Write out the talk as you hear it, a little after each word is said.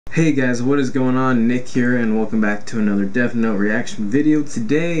Hey guys, what is going on? Nick here, and welcome back to another Death Note reaction video.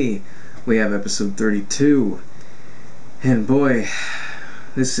 Today, we have episode 32. And boy,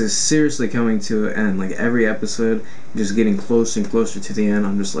 this is seriously coming to an end. Like, every episode, just getting closer and closer to the end.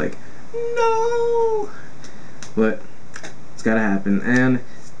 I'm just like, no! But, it's gotta happen. And,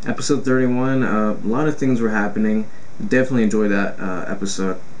 episode 31, a lot of things were happening. Definitely enjoyed that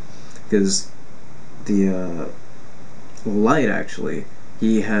episode. Because the light, actually,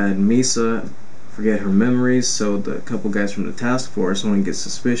 he had Misa forget her memories, so the couple guys from the task force, when he gets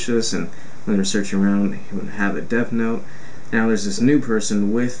suspicious and when they're searching around, he would have a death note. Now there's this new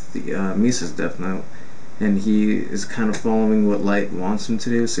person with the Misa's death note, and he is kind of following what Light wants him to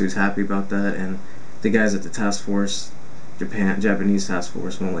do, so he's happy about that. And the guys at the task force, Japanese task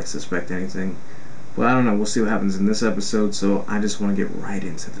force, won't like suspect anything. Well, I don't know, we'll see what happens in this episode, so I just want to get right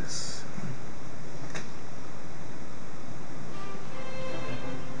into this.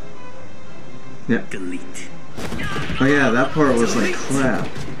 Yep. Delete. Oh yeah, that part was like crap.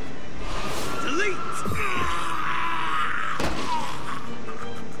 Delete.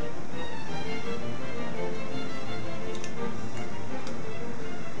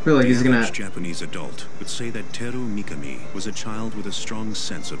 I feel like he's gonna. Average Japanese adult would say that Teru Mikami was a child with a strong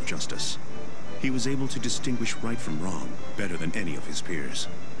sense of justice. He was able to distinguish right from wrong better than any of his peers.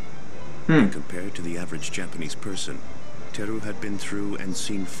 Compared to the average Japanese person, Teru had been through and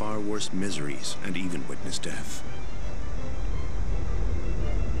seen far worse miseries and even witnessed death.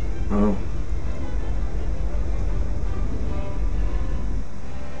 Oh.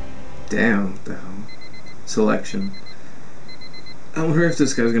 Damn, the hell. Selection. I wonder if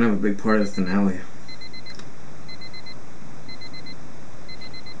this guy's gonna have a big part of the finale.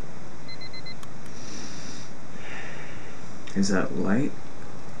 Is that Light?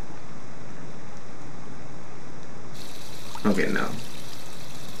 Okay, no.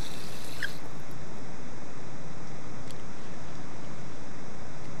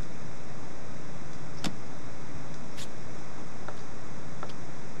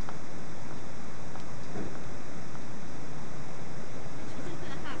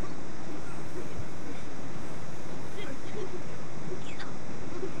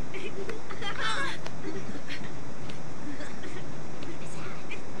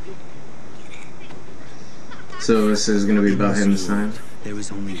 So this is gonna be about him this time? There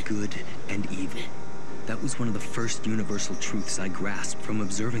is only good and evil. That was one of the first universal truths I grasped from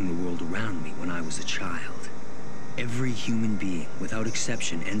observing the world around me when I was a child. Every human being, without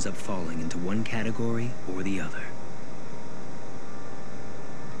exception, ends up falling into one category or the other.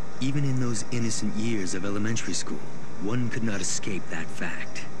 Even in those innocent years of elementary school, one could not escape that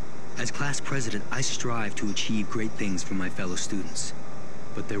fact. As class president, I strive to achieve great things for my fellow students.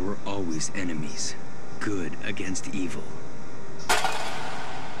 But there were always enemies. Good against evil. No!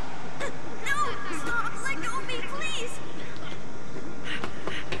 Stop! Let go of me, please!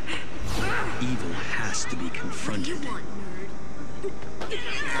 Evil has to be confronted.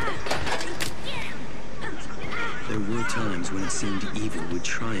 There were times when it seemed evil would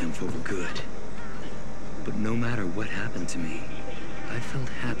triumph over good. But no matter what happened to me, I felt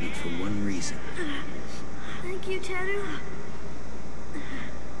happy for one reason. Thank you, Teru.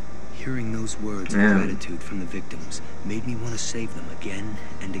 Hearing those words of gratitude from the victims made me want to save them again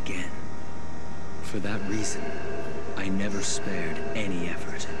and again. For that reason, I never spared any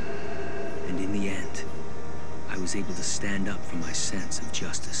effort. And in the end, I was able to stand up for my sense of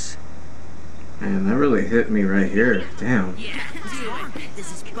justice. Man, that really hit me right here. Damn. Yeah,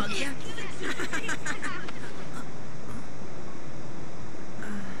 this is buggy.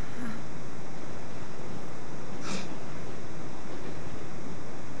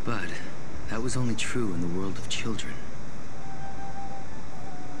 But that was only true in the world of children.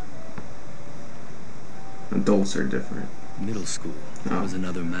 Adults are different. Middle school was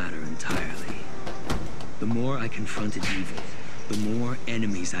another matter entirely. The more I confronted evil, the more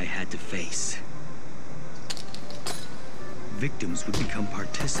enemies I had to face. Victims would become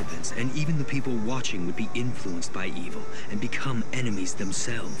participants, and even the people watching would be influenced by evil and become enemies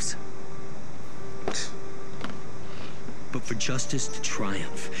themselves. But for justice to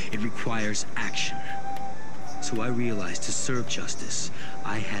triumph, it requires action. So I realized to serve justice,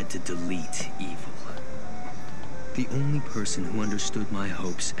 I had to delete evil. The only person who understood my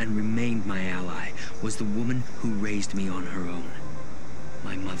hopes and remained my ally was the woman who raised me on her own.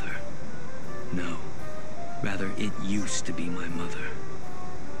 My mother. No. Rather, it used to be my mother.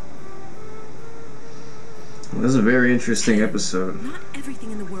 Well, this is a very interesting episode. Not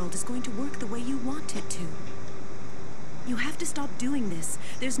everything in the world is going to work the way you want it to. You have to stop doing this.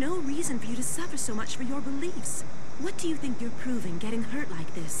 There's no reason for you to suffer so much for your beliefs. What do you think you're proving getting hurt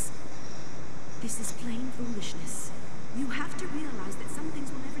like this? This is plain foolishness. You have to realize that some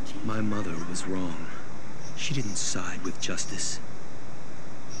things will never change. My mother was wrong. She didn't side with justice.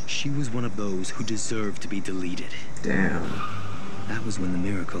 She was one of those who deserved to be deleted. Damn. That was when the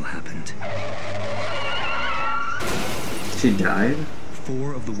miracle happened. She died?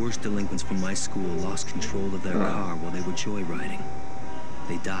 4 of the worst delinquents from my school lost control of their car while they were joyriding.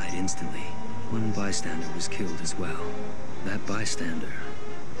 They died instantly. One bystander was killed as well. That bystander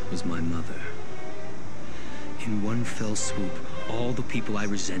was my mother. In one fell swoop, all the people I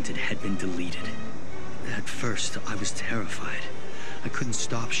resented had been deleted. At first, I was terrified. I couldn't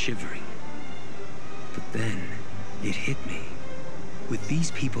stop shivering. But then, it hit me. With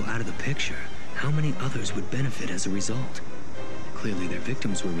these people out of the picture, how many others would benefit as a result? Clearly their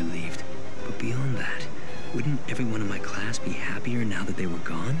victims were relieved, but beyond that, wouldn't everyone in my class be happier now that they were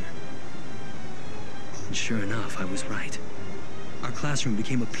gone? And sure enough, I was right. Our classroom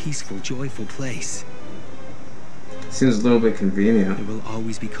became a peaceful, joyful place. Seems a little bit convenient. There will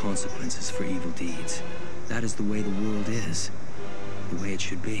always be consequences for evil deeds. That is the way the world is. The way it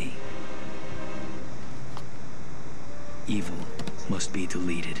should be. Evil must be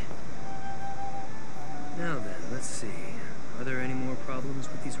deleted. Now then, let's see. Are there any more problems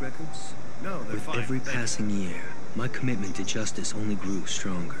with these records? No, they're With fine. every passing year, my commitment to justice only grew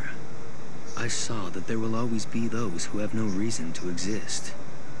stronger. I saw that there will always be those who have no reason to exist.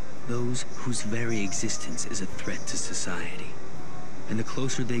 Those whose very existence is a threat to society. And the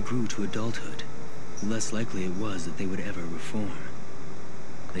closer they grew to adulthood, the less likely it was that they would ever reform.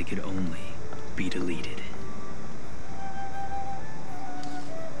 They could only be deleted.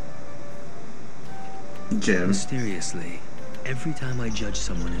 Jim. Mysteriously, every time I judged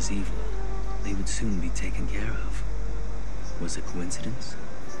someone as evil, they would soon be taken care of. Was it coincidence?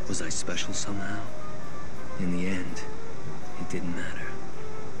 Was I special somehow? In the end, it didn't matter.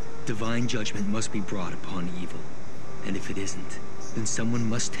 Divine judgment must be brought upon evil. And if it isn't, then someone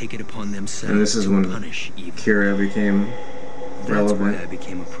must take it upon themselves And this is to when punish evil. Kira became That's relevant. why I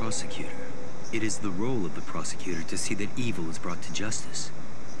became a prosecutor. It is the role of the prosecutor to see that evil is brought to justice.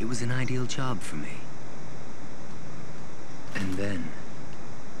 It was an ideal job for me. And then,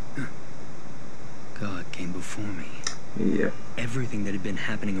 God came before me. Yep. Everything that had been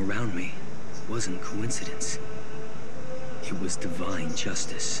happening around me wasn't coincidence. It was divine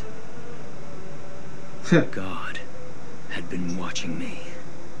justice. God had been watching me.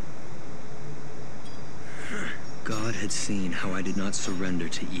 God had seen how I did not surrender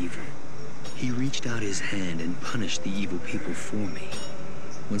to evil. He reached out his hand and punished the evil people for me.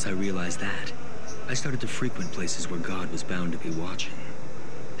 Once I realized that, I started to frequent places where God was bound to be watching.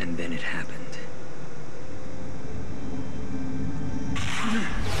 And then it happened.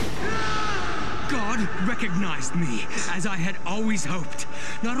 God recognized me, as I had always hoped.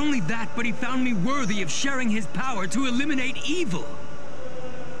 Not only that, but he found me worthy of sharing his power to eliminate evil.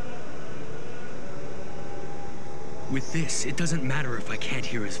 With this, it doesn't matter if I can't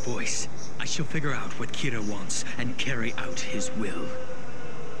hear his voice. I shall figure out what Kira wants and carry out his will.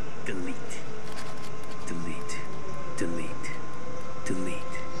 Delete. Delete. Delete. Delete.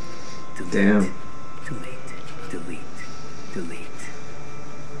 Delete. Damn. Delete. Delete. Delete.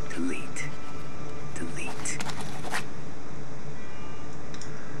 Delete. Delete.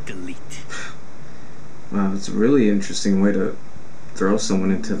 Delete. Wow, it's a really interesting way to throw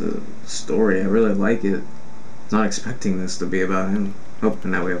someone into the story. I really like it. Not expecting this to be about him. Oh,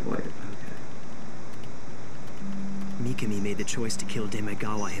 and now we have like... Mikami made the choice to kill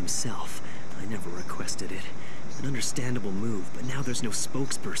Demegawa himself. I never requested it. An understandable move, but now there's no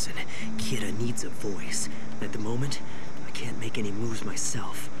spokesperson. Kira needs a voice. At the moment, I can't make any moves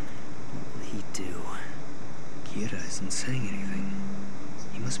myself. What will he do? Kira isn't saying anything.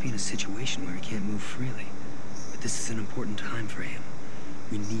 He must be in a situation where he can't move freely. But this is an important time for him.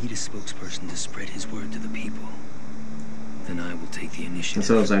 We need a spokesperson to spread his word to the people. Then I will take the initiative. That's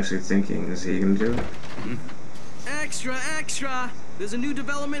what I was actually thinking. Is he gonna do it? Extra, extra! There's a new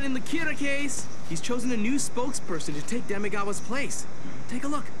development in the Kira case. He's chosen a new spokesperson to take Demegawa's place. Take a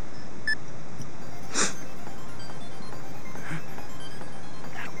look.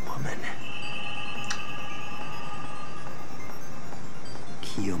 That woman.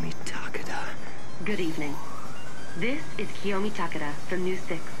 Kiyomi Takeda. Good evening. This is Kiyomi Takeda from News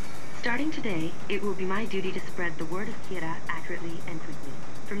 6. Starting today, it will be my duty to spread the word of Kira accurately and quickly.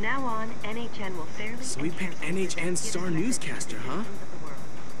 From now on, NHN will fairly... So we picked NHN star newscaster, huh?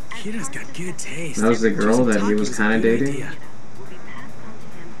 Kira's got good taste. That was the girl that he was kind of dating?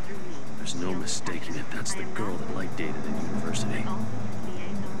 There's no mistaking it. That's the girl that Light dated at university.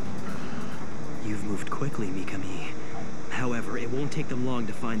 You've moved quickly, Mikami. However, it won't take them long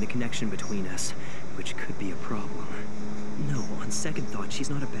to find the connection between us, which could be a problem. No, on second thought, she's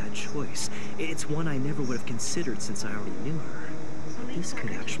not a bad choice. It's one I never would have considered since I already knew her. This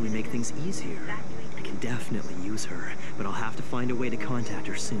could actually make things easier. I can definitely use her, but I'll have to find a way to contact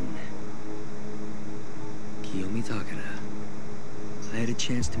her soon. Kiyomi Takeda. I had a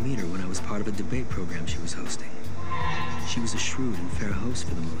chance to meet her when I was part of a debate program she was hosting. She was a shrewd and fair host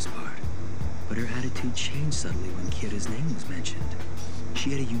for the most part, but her attitude changed subtly when Kira's name was mentioned. She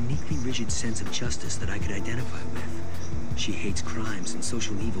had a uniquely rigid sense of justice that I could identify with. She hates crimes and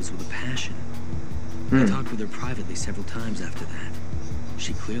social evils with a passion. I talked with her privately several times after that.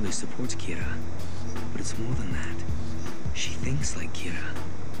 She clearly supports Kira, but it's more than that. She thinks like Kira.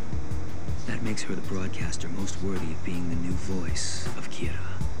 That makes her the broadcaster most worthy of being the new voice of Kira.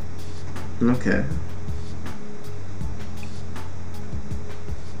 Okay.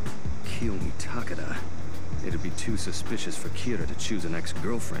 Kiyomi Takeda. It'd be too suspicious for Kira to choose an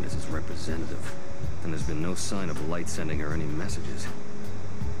ex-girlfriend as his representative. And there's been no sign of Light sending her any messages.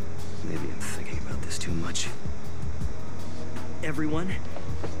 Maybe I'm thinking about this too much. Everyone,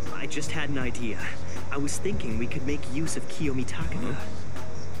 I just had an idea. I was thinking we could make use of Kiyomi Takeda.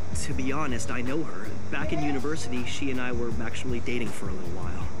 To be honest, I know her. Back in university, she and I were actually dating for a little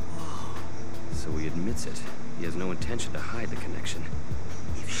while. So he admits it. He has no intention to hide the connection.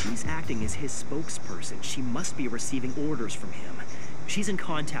 If she's acting as his spokesperson, she must be receiving orders from him. She's in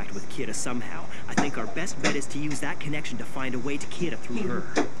contact with Kira somehow. I think our best bet is to use that connection to find a way to Kira through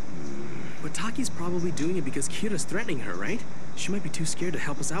her. But Taki's probably doing it because Kira's threatening her, right? She might be too scared to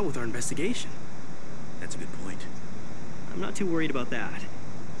help us out with our investigation. That's a good point. I'm not too worried about that.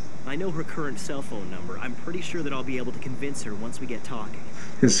 I know her current cell phone number. I'm pretty sure that I'll be able to convince her once we get talking.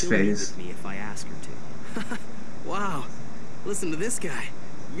 His She'll meet face. with me if I ask her to. Wow. Listen to this guy.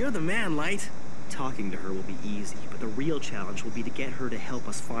 You're the man, Light. Talking to her will be easy, but the real challenge will be to get her to help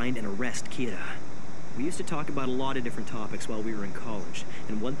us find and arrest Kira. We used to talk about a lot of different topics while we were in college,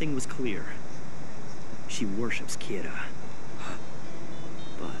 and one thing was clear. She worships Kira.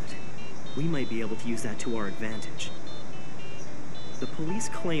 But we might be able to use that to our advantage. The police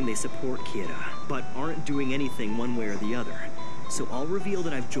claim they support Kira, but aren't doing anything one way or the other. So I'll reveal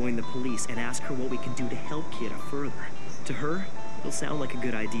that I've joined the police and ask her what we can do to help Kira further. To her, it'll sound like a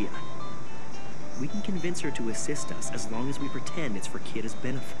good idea. We can convince her to assist us as long as we pretend it's for Kira's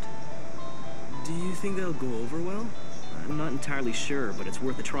benefit. Do you think that'll go over well? I'm not entirely sure, but it's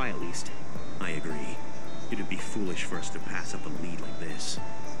worth a try at least. I agree. It'd be foolish for us to pass up a lead like this.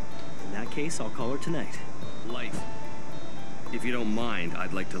 In that case, I'll call her tonight. Light. If you don't mind,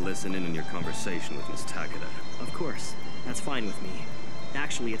 I'd like to listen in on your conversation with Miss Takeda. Of course. That's fine with me.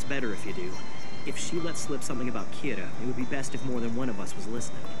 Actually, it's better if you do. If she lets slip something about Kira, it would be best if more than one of us was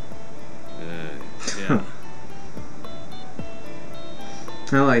listening. Yeah.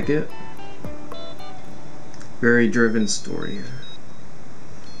 I like it. Very driven story.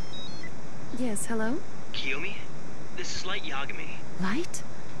 Yes, hello? Kiyomi? This is Light Yagami. Light?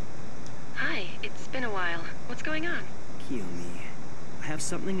 Hi, it's been a while. What's going on? Kiyomi, I have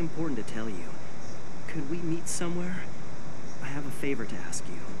something important to tell you. Could we meet somewhere? I have a favor to ask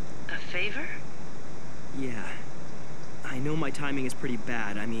you. A favor? Yeah. I know my timing is pretty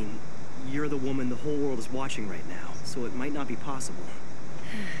bad. I mean, you're the woman the whole world is watching right now, so it might not be possible.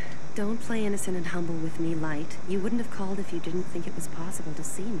 Don't play innocent and humble with me, Light. You wouldn't have called if you didn't think it was possible to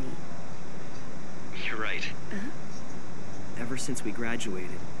see me. You're right. Ever since we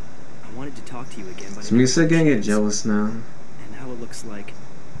graduated, I wanted to talk to you again, but So Misa gonna get jealous now. And now it looks like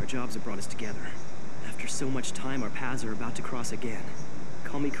our jobs have brought us together. After so much time, our paths are about to cross again.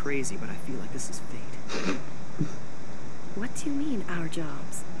 Call me crazy, but I feel like this is fate. What do you mean, our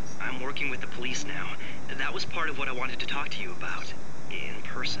jobs? I'm working with the police now. That was part of what I wanted to talk to you about. In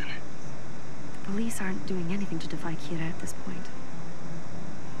person. The police aren't doing anything to defy Kira at this point.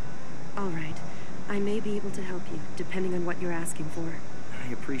 All right. I may be able to help you, depending on what you're asking for.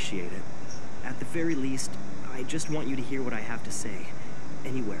 I appreciate it. At the very least, I just want you to hear what I have to say.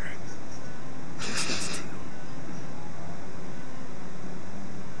 Anywhere. Just us two.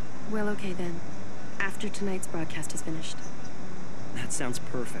 Well, okay then. After tonight's broadcast is finished. That sounds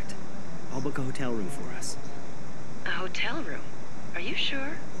perfect. I'll book a hotel room for us. A hotel room? Are you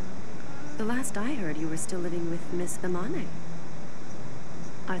sure? The last I heard, you were still living with Miss Amane.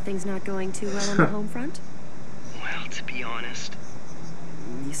 Are things not going too well on the home front? Well, to be honest,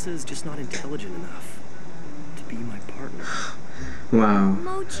 Misa's just not intelligent enough to be my partner. Wow.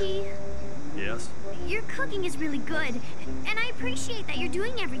 Mochi, Yes? your cooking is really good, and I appreciate that you're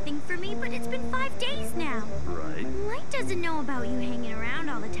doing everything for me, but it's been 5 days now. Right. Light doesn't know about you hanging around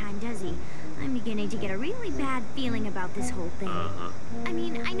all the time, does he? I'm beginning to get a really bad feeling about this whole thing. I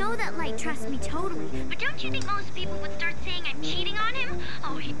mean, I know that Light trusts me totally, but don't you think most people would start saying I'm cheating on him?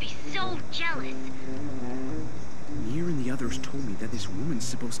 Oh, he'd be so jealous. Mir and the others told me that this woman's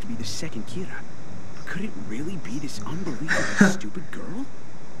supposed to be the second Kira. But could it really be this unbelievable stupid girl?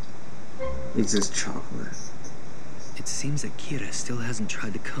 It's just chocolate. It seems that Kira still hasn't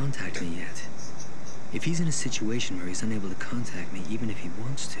tried to contact me yet. If he's in a situation where he's unable to contact me even if he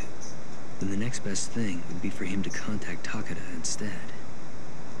wants to, then the next best thing would be for him to contact Takeda instead.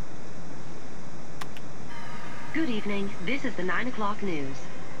 Good evening. This is the 9 o'clock news.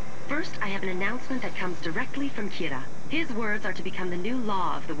 First, I have an announcement that comes directly from Kira. His words are to become the new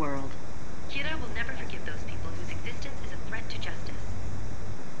law of the world. Kira will never forgive those people whose existence is a threat to justice.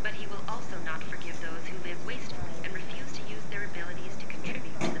 But he will also not forgive those who live wastefully and refuse to use their abilities to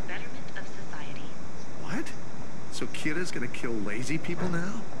contribute to the betterment of society. What? So Kira's gonna kill lazy people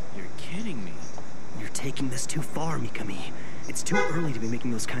now? You're kidding me. You're taking this too far, Mikami. It's too early to be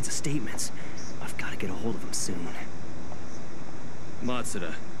making those kinds of statements. I've got to get a hold of him soon.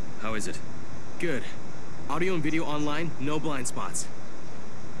 Matsuda, how is it? Good. Audio and video online, no blind spots.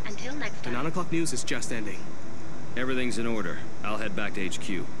 Until next The time. 9 o'clock news is just ending. Everything's in order. I'll head back to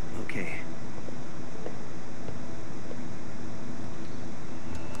HQ. Okay.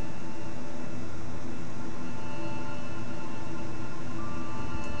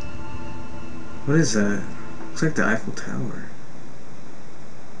 What is that? Looks like the Eiffel Tower.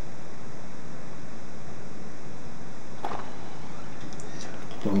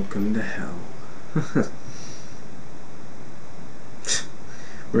 Welcome to hell.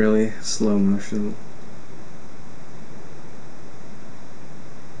 Really? Slow motion.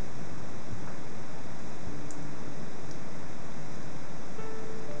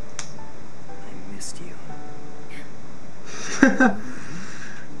 I missed you.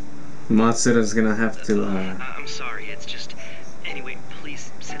 Matsuda's gonna have to, I'm sorry, it's just... Anyway, please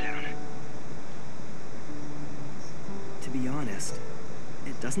sit down. To be honest,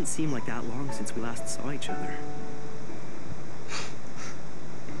 it doesn't seem like that long since we last saw each other.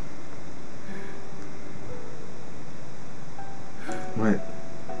 What?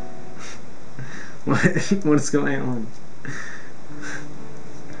 What is going on?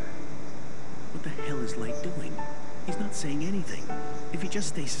 What the hell is Light doing? He's not saying anything. If he just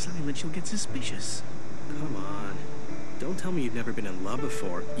stays silent, she'll get suspicious. Come on. Don't tell me you've never been in love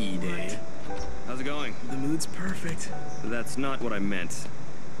before, E-Day. How's it going? The mood's perfect. That's not what I meant.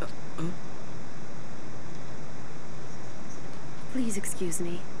 Please excuse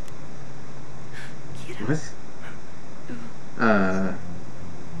me. Kira. What?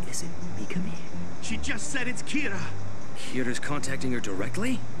 Is it Mikami? She just said it's Kira. Kira's contacting her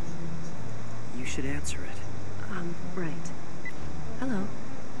directly? You should answer it. Right. Hello.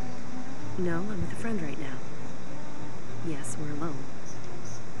 No, I'm with a friend right now. Yes, we're alone.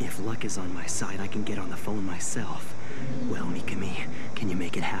 If luck is on my side, I can get on the phone myself. Well, Mikami, can you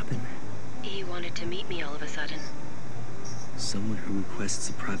make it happen? He wanted to meet me all of a sudden. Someone who requests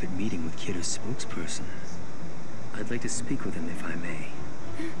a private meeting with Kira's spokesperson. I'd like to speak with him if I may.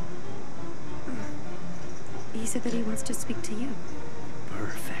 He said that he wants to speak to you.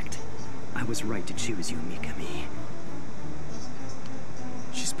 Perfect. I was right to choose you, Mikami.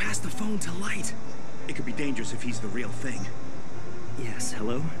 She's passed the phone to Light. It could be dangerous if he's the real thing. Yes,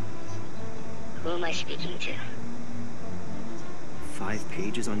 hello? Who am I speaking to? 5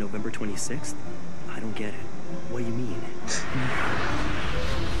 pages on November 26th? I don't get it. What do you mean?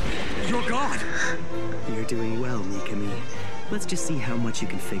 You're God! You're doing well, Mikami. Let's just see how much you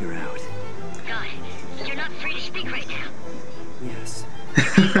can figure out. God, you're not free to speak right now. Yes.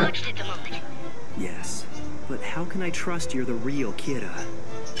 You're being watched at the moment. Yes. But how can I trust you're the real Kira?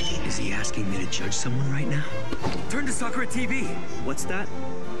 Is he asking me to judge someone right now? Turn to Sakura TV! What's that?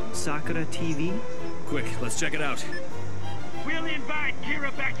 Sakura TV? Quick, let's check it out. We'll invite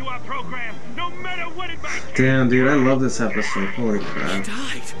Kira back to our program, no matter what it might take. Damn, dude, I love this episode. Holy He crap.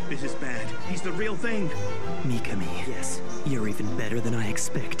 died! This is bad. He's the real thing. Mikami. Yes. You're even better than I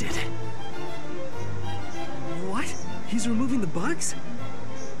expected. What? He's removing the bugs?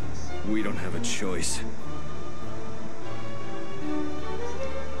 We don't have a choice.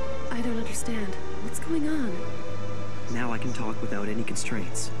 I don't understand. What's going on? Now I can talk without any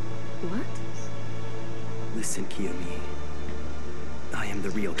constraints. What? Listen, Kiyomi. I am the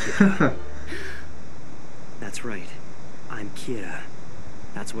real Kira. That's right. I'm Kira.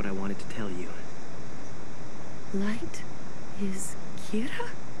 That's what I wanted to tell you. Light is Kira?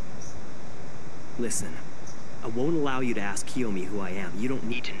 Listen, I won't allow you to ask Kiyomi who I am. You don't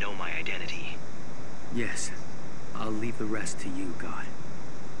need to know my identity. Yes. I'll leave the rest to you, God.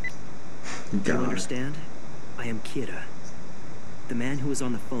 Do you understand? I am Kira. The man who is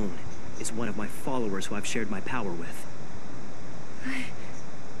on the phone is one of my followers who I've shared my power with.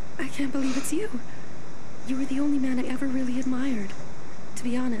 I can't believe it's you. You were the only man I ever really admired. To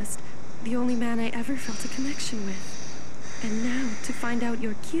be honest, the only man I ever felt a connection with. And now, to find out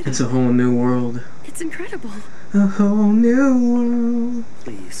you're Kira... It's a whole new world. It's incredible. A whole new world.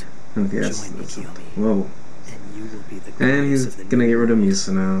 Please, okay, join me, Kiyomi. Whoa. And you will be the And he's gonna get rid of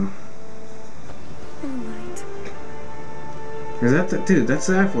Misa now. Oh, Light. Is that the... Dude, that's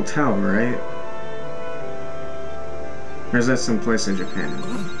the Eiffel Tower, right? Or is that someplace in Japan?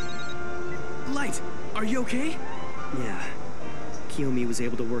 Light, are you okay? Yeah. Kiyomi was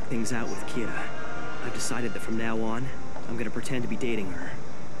able to work things out with Kira. I've decided that from now on, I'm gonna pretend to be dating her.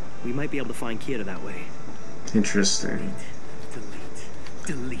 We might be able to find Kira that way. Interesting.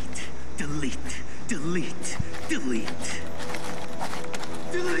 Delete. Delete. Delete. Delete.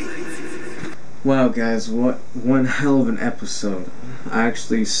 Delete. Wow, guys, what one hell of an episode. I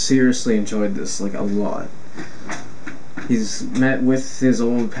actually seriously enjoyed this, like, a lot. He's met with his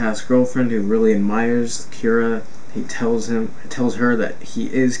old past girlfriend who really admires Kira. He tells her that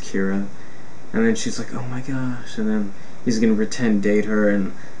he is Kira. And then she's like, oh my gosh. And then he's gonna pretend date her,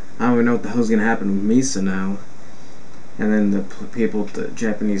 and I don't even know what the hell's gonna happen with Misa now. And then the people at the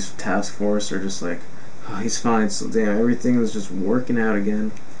Japanese task force are just like, oh, he's fine. So damn, everything was just working out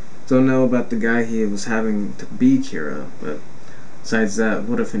again. Don't know about the guy he was having to be Kira, but besides that,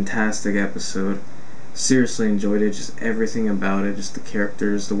 what a fantastic episode. Seriously enjoyed it, just everything about it, just the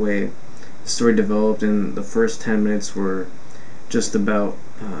characters, the way the story developed, and the first 10 minutes were just about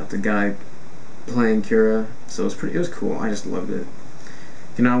the guy playing Kira, so it was cool. I just loved it.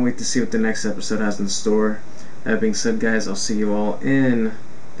 Cannot wait to see what the next episode has in store. That being said, guys, I'll see you all in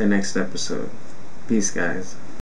the next episode. Peace, guys.